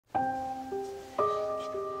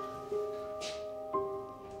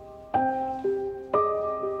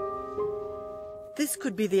This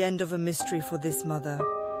could be the end of a mystery for this mother.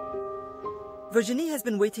 Virginie has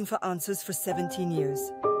been waiting for answers for 17 years.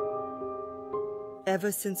 Ever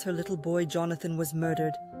since her little boy Jonathan was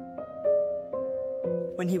murdered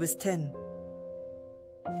when he was 10.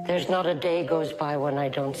 There's not a day goes by when I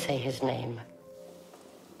don't say his name.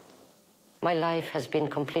 My life has been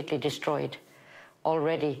completely destroyed,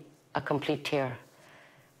 already a complete tear,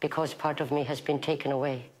 because part of me has been taken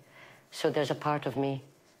away. So there's a part of me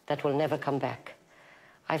that will never come back.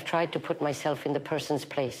 I've tried to put myself in the person's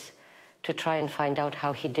place, to try and find out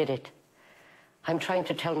how he did it. I'm trying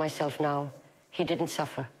to tell myself now, he didn't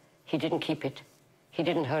suffer, he didn't keep it, he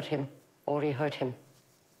didn't hurt him, or he hurt him.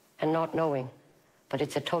 And not knowing, but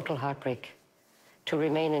it's a total heartbreak. To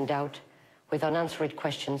remain in doubt with unanswered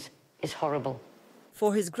questions is horrible.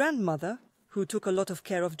 For his grandmother, who took a lot of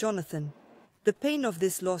care of Jonathan, the pain of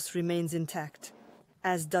this loss remains intact,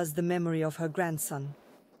 as does the memory of her grandson.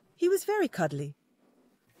 He was very cuddly.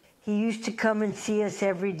 He used to come and see us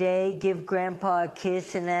every day, give Grandpa a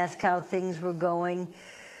kiss and ask how things were going.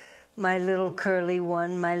 My little curly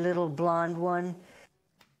one, my little blonde one.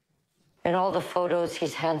 In all the photos,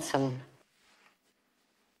 he's handsome,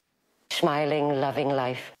 smiling, loving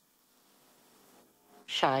life.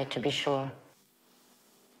 Shy, to be sure.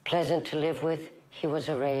 Pleasant to live with, he was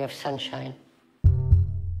a ray of sunshine.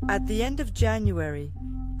 At the end of January,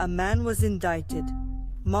 a man was indicted.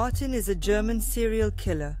 Martin is a German serial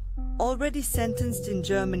killer, already sentenced in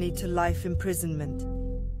Germany to life imprisonment.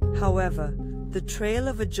 However, the trail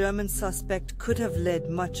of a German suspect could have led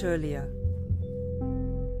much earlier.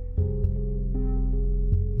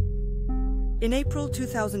 In April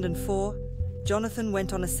 2004, Jonathan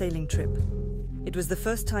went on a sailing trip. It was the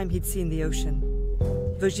first time he'd seen the ocean.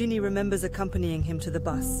 Virginie remembers accompanying him to the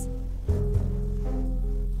bus.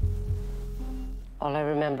 All I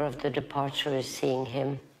remember of the departure is seeing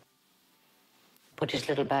him put his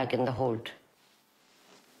little bag in the hold,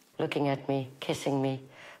 looking at me, kissing me,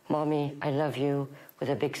 "Mommy, I love you," with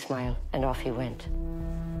a big smile, and off he went.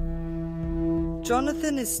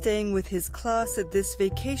 Jonathan is staying with his class at this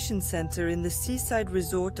vacation center in the seaside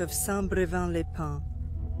resort of Saint-Brévin-les-Pins.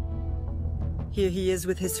 Here he is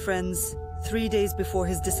with his friends, 3 days before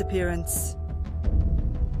his disappearance.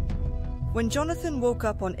 When Jonathan woke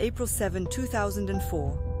up on April 7,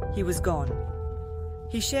 2004, he was gone.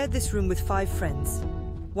 He shared this room with 5 friends.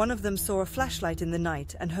 One of them saw a flashlight in the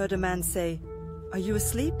night and heard a man say, "Are you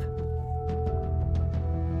asleep?"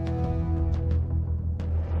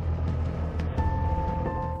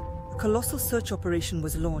 A colossal search operation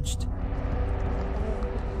was launched.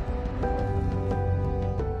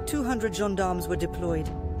 200 gendarmes were deployed,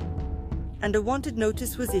 and a wanted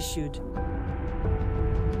notice was issued.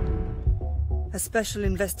 A special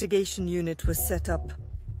investigation unit was set up.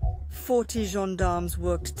 40 gendarmes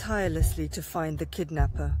worked tirelessly to find the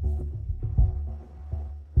kidnapper.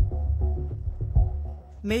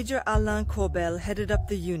 Major Alain Corbel headed up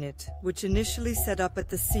the unit, which initially set up at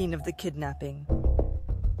the scene of the kidnapping.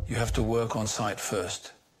 You have to work on site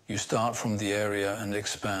first. You start from the area and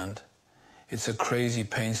expand. It's a crazy,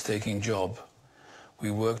 painstaking job.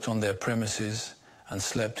 We worked on their premises and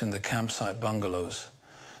slept in the campsite bungalows.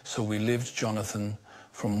 So we lived Jonathan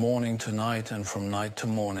from morning to night and from night to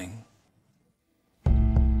morning.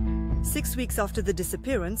 6 weeks after the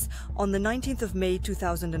disappearance, on the 19th of May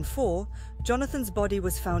 2004, Jonathan's body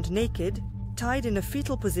was found naked, tied in a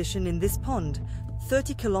fetal position in this pond,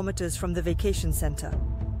 30 kilometers from the vacation center.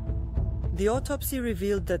 The autopsy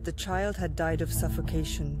revealed that the child had died of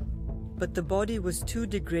suffocation, but the body was too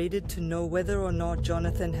degraded to know whether or not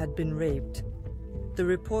Jonathan had been raped. The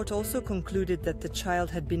report also concluded that the child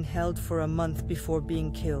had been held for a month before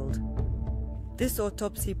being killed. This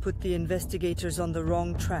autopsy put the investigators on the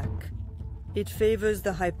wrong track. It favors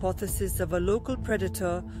the hypothesis of a local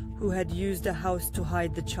predator who had used a house to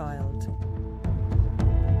hide the child.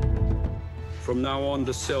 From now on,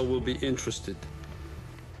 the cell will be interested.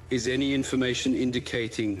 Is any information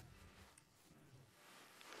indicating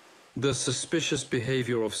the suspicious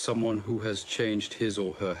behavior of someone who has changed his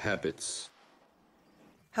or her habits?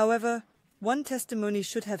 However, one testimony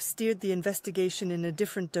should have steered the investigation in a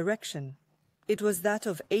different direction. It was that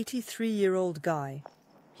of 83-year-old Guy.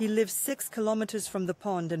 He lives 6 kilometers from the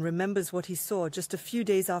pond and remembers what he saw just a few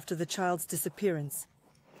days after the child's disappearance.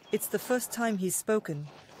 It's the first time he's spoken.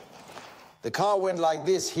 The car went like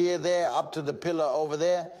this, here, there, up to the pillar over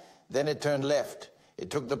there, then it turned left. It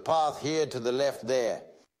took the path here to the left there.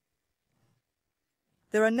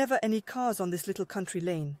 There are never any cars on this little country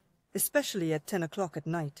lane, especially at 10 o'clock at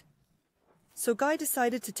night. So Guy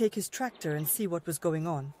decided to take his tractor and see what was going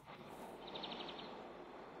on.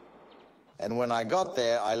 And when I got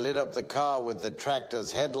there, I lit up the car with the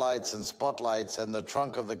tractor's headlights and spotlights, and the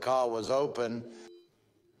trunk of the car was open.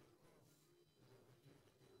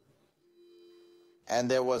 And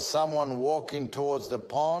there was someone walking towards the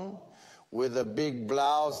pond with a big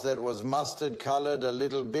blouse that was mustard colored a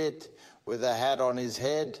little bit, with a hat on his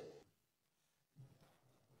head.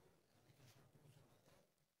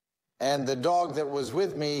 And the dog that was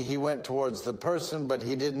with me, he went towards the person, but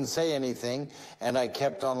he didn't say anything, and I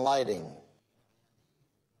kept on lighting.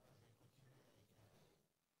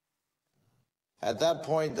 At that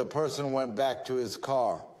point, the person went back to his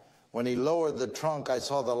car. When he lowered the trunk, I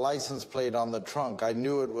saw the license plate on the trunk. I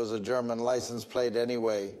knew it was a German license plate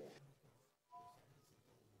anyway.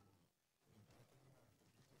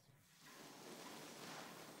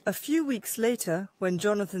 A few weeks later, when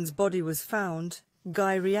Jonathan's body was found,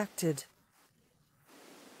 Guy reacted.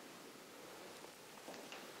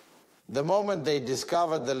 The moment they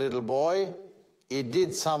discovered the little boy, it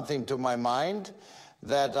did something to my mind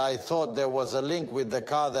that I thought there was a link with the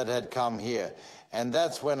car that had come here. And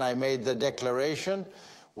that's when I made the declaration,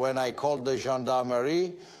 when I called the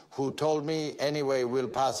gendarmerie, who told me, anyway, we'll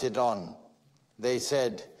pass it on. They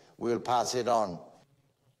said, we'll pass it on.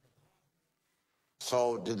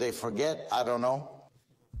 So did they forget? I don't know.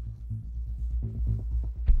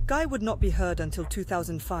 Guy would not be heard until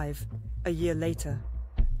 2005, a year later.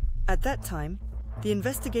 At that time, the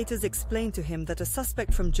investigators explained to him that a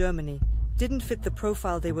suspect from Germany didn't fit the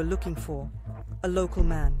profile they were looking for, a local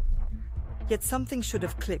man. Yet something should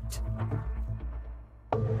have clicked.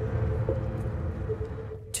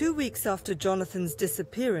 2 weeks after Jonathan's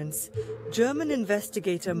disappearance, German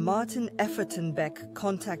investigator Martin Effertenbeck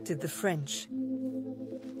contacted the French.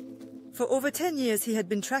 For over 10 years, he had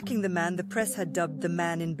been tracking the man the press had dubbed the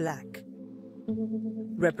Man in Black.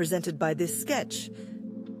 Represented by this sketch,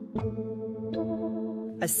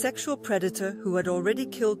 a sexual predator who had already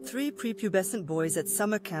killed 3 prepubescent boys at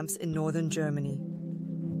summer camps in northern Germany.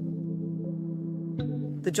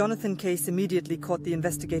 The Jonathan case immediately caught the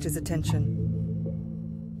investigators' attention.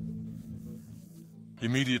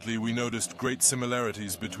 Immediately, we noticed great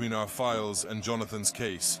similarities between our files and Jonathan's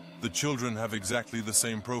case. The children have exactly the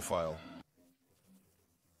same profile.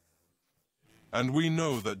 And we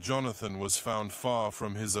know that Jonathan was found far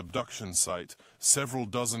from his abduction site, several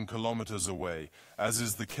dozen kilometers away, as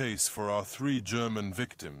is the case for our 3 German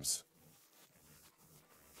victims.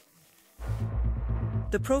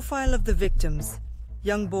 The profile of the victims,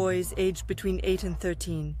 young boys aged between 8 and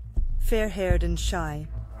 13, fair-haired and shy,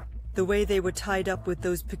 the way they were tied up with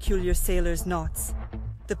those peculiar sailor's knots,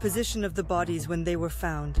 the position of the bodies when they were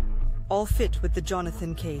found, all fit with the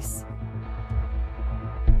Jonathan case.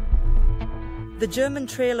 The German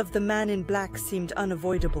trail of the Man in Black seemed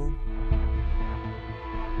unavoidable.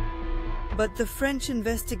 But the French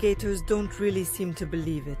investigators don't really seem to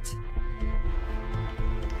believe it.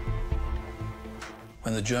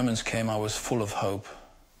 When the Germans came, I was full of hope.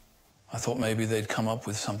 I thought maybe they'd come up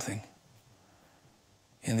with something.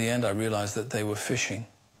 In the end, I realized that they were fishing.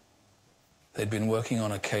 They'd been working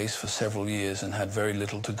on a case for several years and had very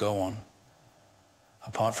little to go on.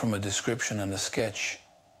 Apart from a description and a sketch,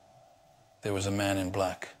 there was a man in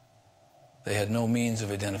black. They had no means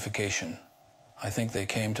of identification. I think they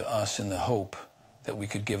came to us in the hope that we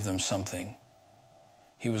could give them something.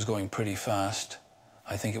 He was going pretty fast.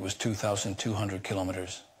 I think it was 2,200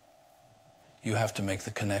 kilometers. You have to make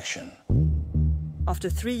the connection. After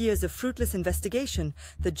 3 years of fruitless investigation,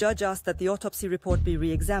 the judge asked that the autopsy report be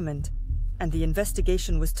re-examined, and the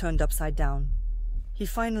investigation was turned upside down. He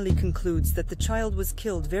finally concludes that the child was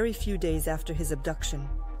killed very few days after his abduction.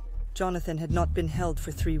 Jonathan had not been held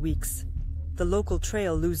for 3 weeks. The local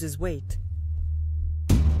trail loses weight.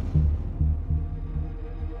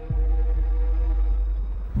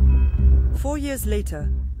 Four years later,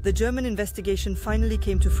 the German investigation finally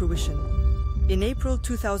came to fruition. In April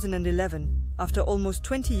 2011, after almost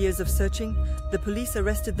 20 years of searching, the police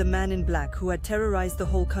arrested the man in black who had terrorized the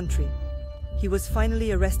whole country. He was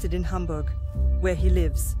finally arrested in Hamburg, where he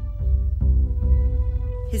lives.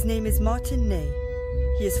 His name is Martin Ney.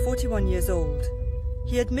 He is 41 years old.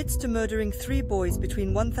 He admits to murdering 3 boys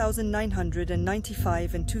between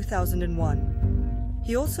 1995 and 2001.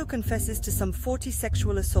 He also confesses to some 40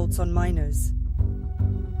 sexual assaults on minors.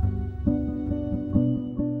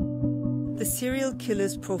 The serial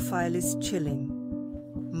killer's profile is chilling.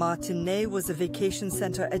 Martin Ney was a vacation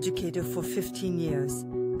center educator for 15 years,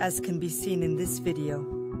 as can be seen in this video.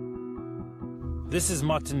 This is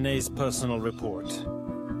Martin Ney's personal report.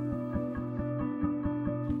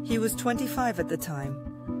 He was 25 at the time,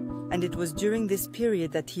 and it was during this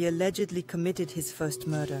period that he allegedly committed his first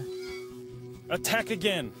murder. Attack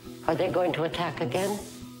again. Are they going to attack again?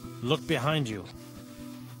 Look behind you.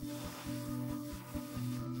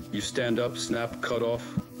 You stand up, snap, cut off.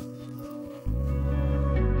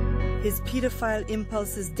 His pedophile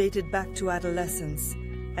impulses dated back to adolescence,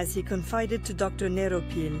 as he confided to Dr.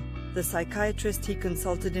 Neropil, the psychiatrist he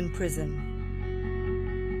consulted in prison.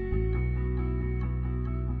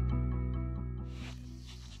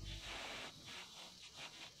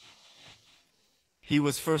 He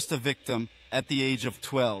was first a victim at the age of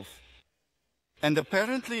 12, and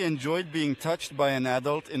apparently enjoyed being touched by an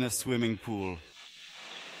adult in a swimming pool.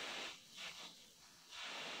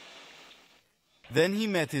 Then he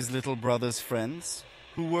met his little brother's friends,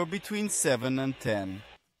 who were between 7 and 10.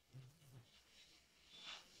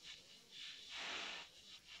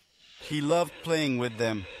 He loved playing with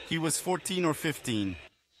them. He was 14 or 15.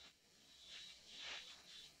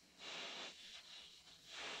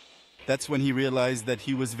 That's when he realized that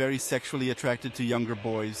he was very sexually attracted to younger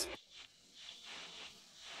boys.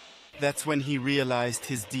 That's when he realized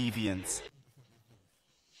his deviance.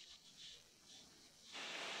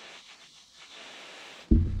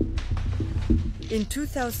 In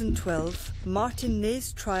 2012, Martin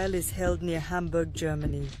Ney's trial is held near Hamburg,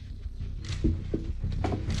 Germany.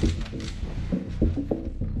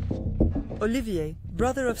 Olivier,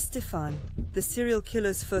 brother of Stefan, the serial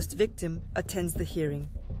killer's first victim, attends the hearing.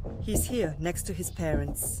 He's here next to his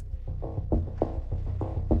parents.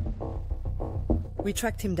 We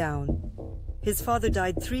tracked him down. His father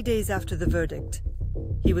died 3 days after the verdict.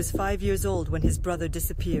 He was 5 years old when his brother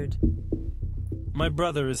disappeared. My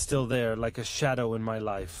brother is still there, like a shadow in my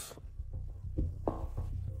life.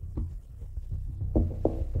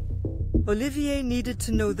 Olivier needed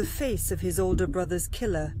to know the face of his older brother's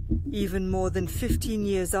killer, even more than 15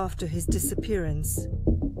 years after his disappearance.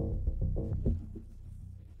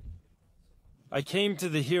 I came to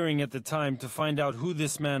the hearing at the time to find out who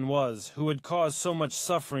this man was, who had caused so much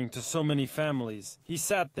suffering to so many families. He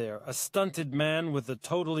sat there, a stunted man with a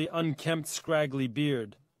totally unkempt, scraggly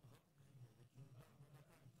beard.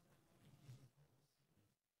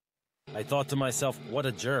 I thought to myself, what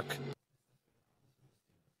a jerk.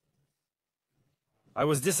 I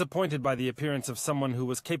was disappointed by the appearance of someone who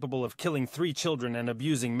was capable of killing 3 children and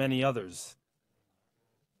abusing many others.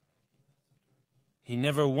 He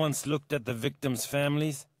never once looked at the victims'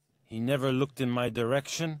 families. He never looked in my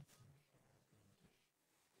direction.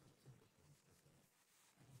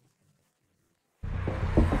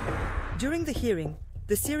 During the hearing,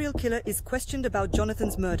 the serial killer is questioned about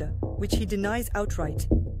Jonathan's murder, which he denies outright.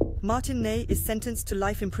 Martin Ney is sentenced to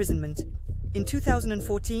life imprisonment. In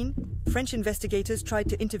 2014, French investigators tried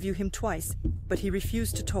to interview him twice, but he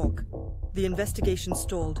refused to talk. The investigation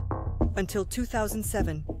stalled until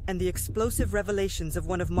 2007 and the explosive revelations of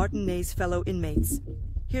one of Martin Ney's fellow inmates.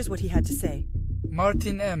 Here's what he had to say.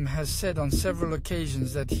 Martin M. has said on several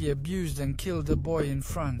occasions that he abused and killed a boy in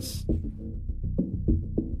France.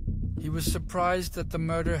 He was surprised that the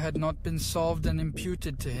murder had not been solved and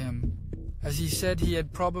imputed to him, as he said he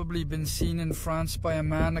had probably been seen in France by a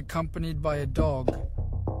man accompanied by a dog.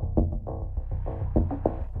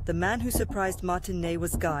 The man who surprised Martin Ney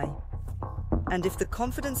was Guy. And if the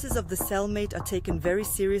confidences of the cellmate are taken very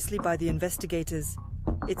seriously by the investigators,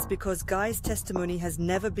 it's because Guy's testimony has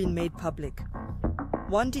never been made public.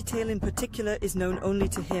 One detail in particular is known only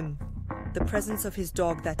to him, the presence of his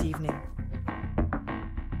dog that evening.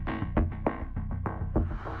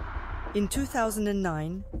 In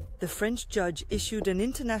 2009, the French judge issued an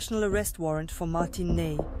international arrest warrant for Martin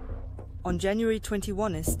Ney. On January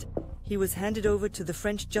 21st, he was handed over to the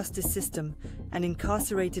French justice system and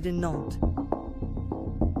incarcerated in Nantes.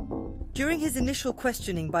 During his initial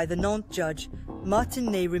questioning by the Nantes judge,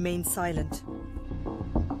 Martin Ney remained silent.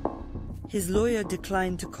 His lawyer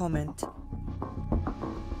declined to comment.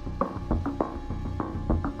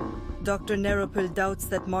 Dr. Neropil doubts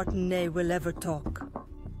that Martin Ney will ever talk.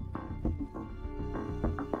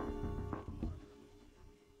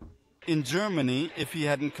 In Germany, if he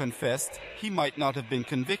hadn't confessed, he might not have been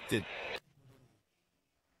convicted.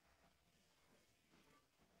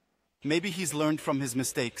 Maybe he's learned from his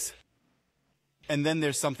mistakes. And then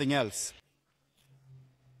there's something else.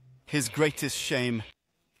 His greatest shame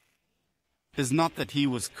is not that he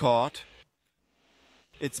was caught.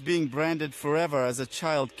 It's being branded forever as a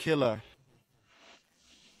child killer.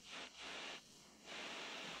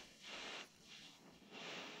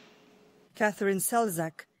 Catherine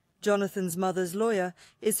Selzak, Jonathan's mother's lawyer,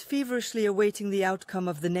 is feverishly awaiting the outcome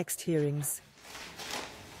of the next hearings.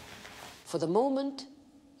 For the moment,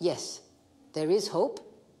 yes, there is hope,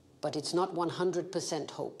 but it's not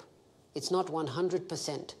 100% hope. It's not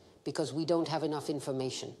 100% because we don't have enough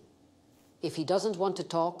information. If he doesn't want to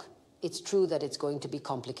talk, it's true that it's going to be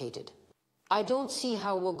complicated. I don't see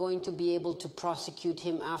how we're going to be able to prosecute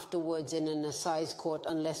him afterwards in an assize court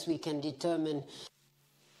unless we can determine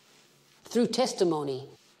through testimony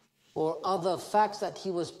or other facts that he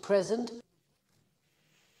was present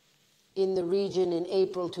in the region in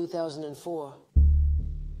April 2004.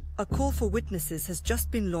 A call for witnesses has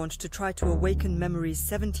just been launched to try to awaken memories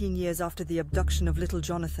 17 years after the abduction of little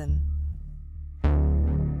Jonathan.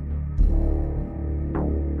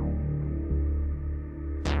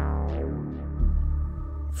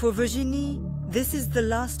 For Virginie, this is the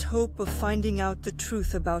last hope of finding out the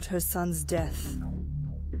truth about her son's death.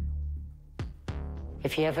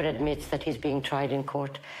 If he ever admits that he's being tried in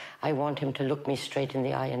court, I want him to look me straight in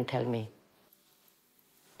the eye and tell me.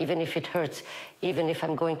 Even if it hurts, even if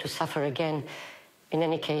I'm going to suffer again, in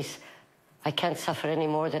any case, I can't suffer any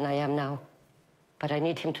more than I am now. But I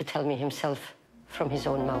need him to tell me himself from his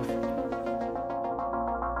own mouth.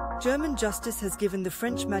 German justice has given the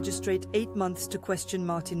French magistrate 8 months to question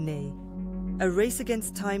Martin Ney. A race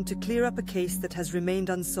against time to clear up a case that has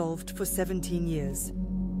remained unsolved for 17 years.